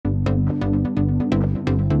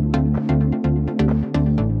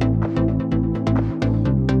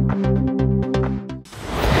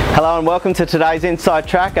everyone, welcome to today's Inside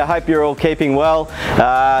Track. I hope you're all keeping well.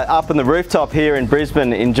 Up on the rooftop here in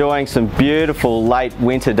Brisbane, enjoying some beautiful late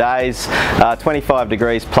winter days. 25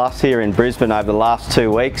 degrees plus here in Brisbane over the last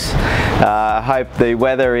 2 weeks. I hope the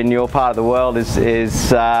weather in your part of the world is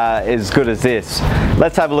as good as this.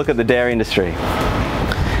 Let's have a look at the dairy industry.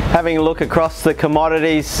 Having a look across the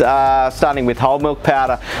commodities, starting with whole milk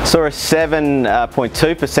powder, saw a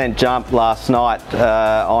 7.2% jump last night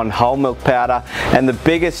on whole milk powder, and the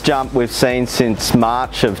biggest jump we've seen since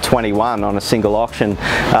March of 21 on a single auction.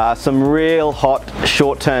 Some real hot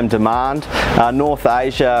short-term demand. North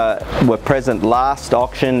Asia were present last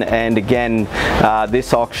auction and again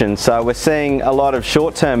this auction, so we're seeing a lot of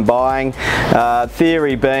short-term buying.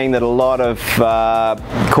 Theory being that a lot of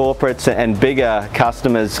corporates and bigger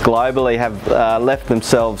customers globally have left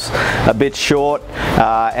themselves a bit short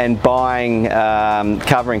and buying,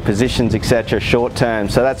 covering positions, etc. short term.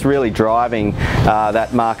 So that's really driving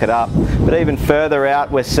that market up. But even further out,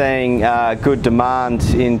 we're seeing good demand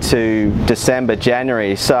into December,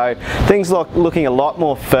 January. So things looking a lot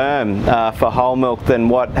more firm for whole milk than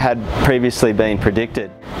what had previously been predicted.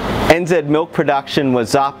 NZ milk production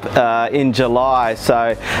was up in July,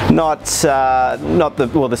 so not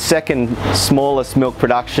the second smallest milk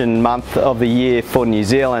production month of the year for New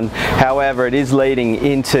Zealand. However, it is leading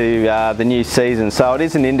into the new season, so it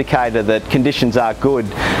is an indicator that conditions are good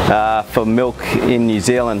for milk in New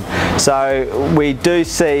Zealand. So we do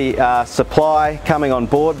see supply coming on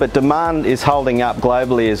board, but demand is holding up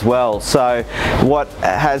globally as well. So what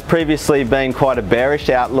has previously been quite a bearish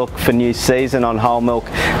outlook for new season on whole milk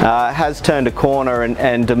has turned a corner,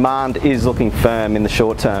 and demand is looking firm in the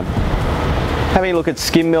short term. Having a look at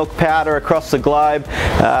skim milk powder across the globe,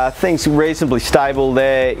 things reasonably stable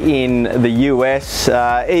there in the US.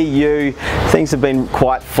 EU, things have been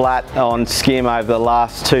quite flat on skim over the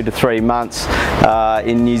last 2 to 3 months.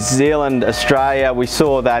 In New Zealand, Australia, we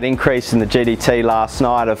saw that increase in the GDT last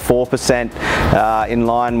night of 4%, in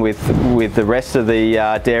line with the rest of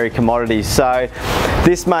the dairy commodities. So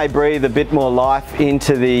this may breathe a bit more life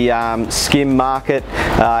into the skim market.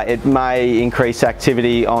 It may increase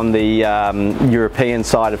activity on the European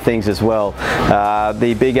side of things as well.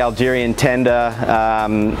 The big Algerian tender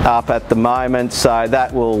up at the moment, so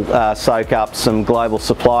that will soak up some global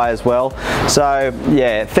supply as well. So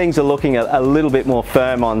yeah, things are looking a little bit more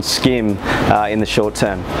firm on skim in the short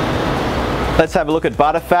term. Let's have a look at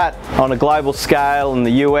butterfat on a global scale. In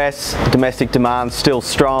the US, domestic demand still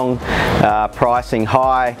strong, pricing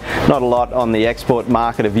high, not a lot on the export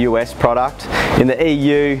market of US product. In the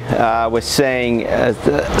EU, we're seeing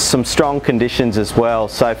some strong conditions as well,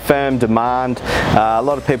 so firm demand, a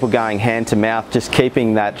lot of people going hand to mouth, just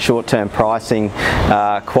keeping that short-term pricing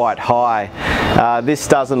quite high. This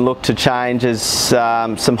doesn't look to change as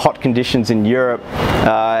some hot conditions in Europe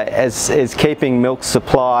is keeping milk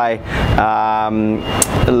supply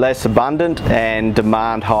less abundant and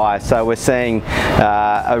demand high. So we're seeing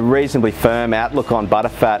a reasonably firm outlook on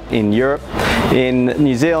butterfat in Europe. In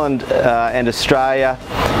New Zealand and Australia,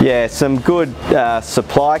 yeah, some good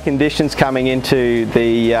supply conditions coming into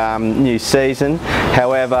the new season.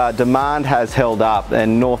 However, demand has held up,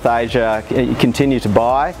 and North Asia continue to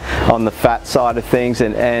buy on the fat side of things,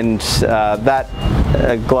 and that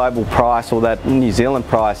global price, or that New Zealand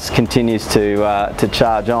price, continues to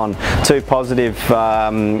charge on. Two positive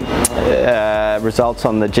results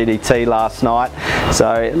on the GDT last night,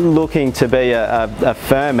 so looking to be a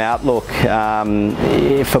firm outlook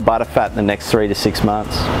for butterfat in the next 3 to 6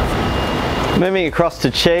 months. Moving across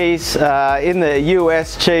to cheese, in the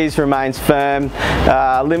US, cheese remains firm.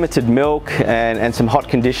 Limited milk and some hot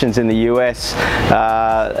conditions in the US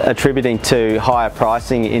attributing to higher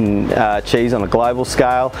pricing in cheese on a global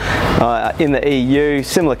scale. In the EU,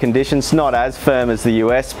 similar conditions, not as firm as the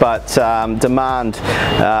US, but demand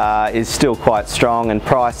is still quite strong and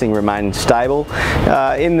pricing remains stable.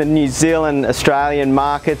 In the New Zealand, Australian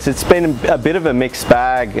markets, it's been a bit of a mixed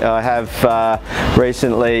bag. I have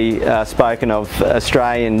recently spoken of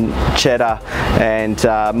Australian cheddar and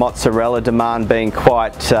mozzarella demand being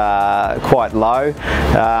quite low,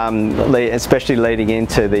 especially leading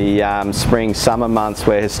into the spring-summer months,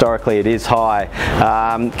 where historically it is high.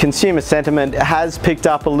 Consumer sentiment has picked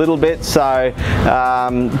up a little bit, so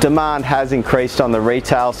demand has increased on the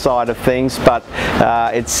retail side of things, but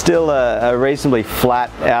it's still a reasonably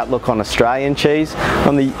flat outlook on Australian cheese.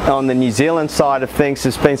 On the New Zealand side of things,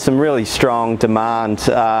 there's been some really strong demand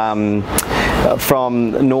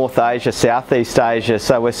from North Asia, Southeast Asia.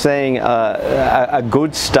 So we're seeing a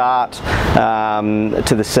good start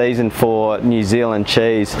to the season for New Zealand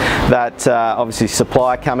cheese. That obviously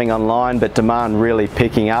supply coming online, but demand really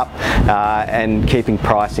picking up and keeping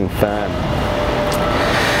pricing firm.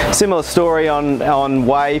 Similar story on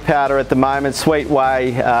whey powder at the moment. Sweet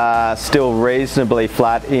whey still reasonably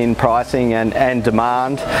flat in pricing and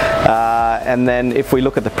demand. And then if we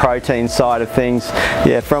look at the protein side of things,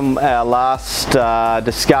 yeah, from our last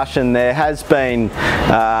discussion, there has been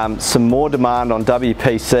some more demand on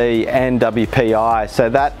WPC and WPI, so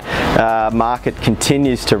that market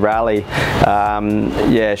continues to rally.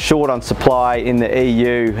 Yeah, short on supply in the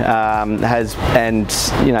EU and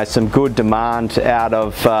some good demand out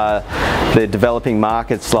of the developing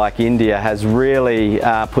markets like India has really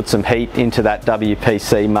put some heat into that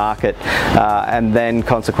WPC market, and then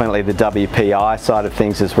consequently the WPI side of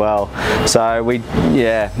things as well. So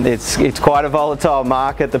it's quite a volatile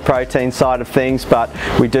market, the protein side of things, but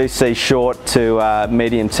we do see short to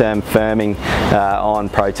medium term firming on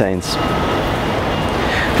proteins.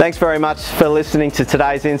 Thanks very much for listening to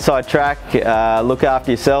today's Inside Track. Look after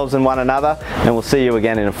yourselves and one another, and we'll see you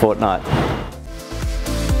again in a fortnight.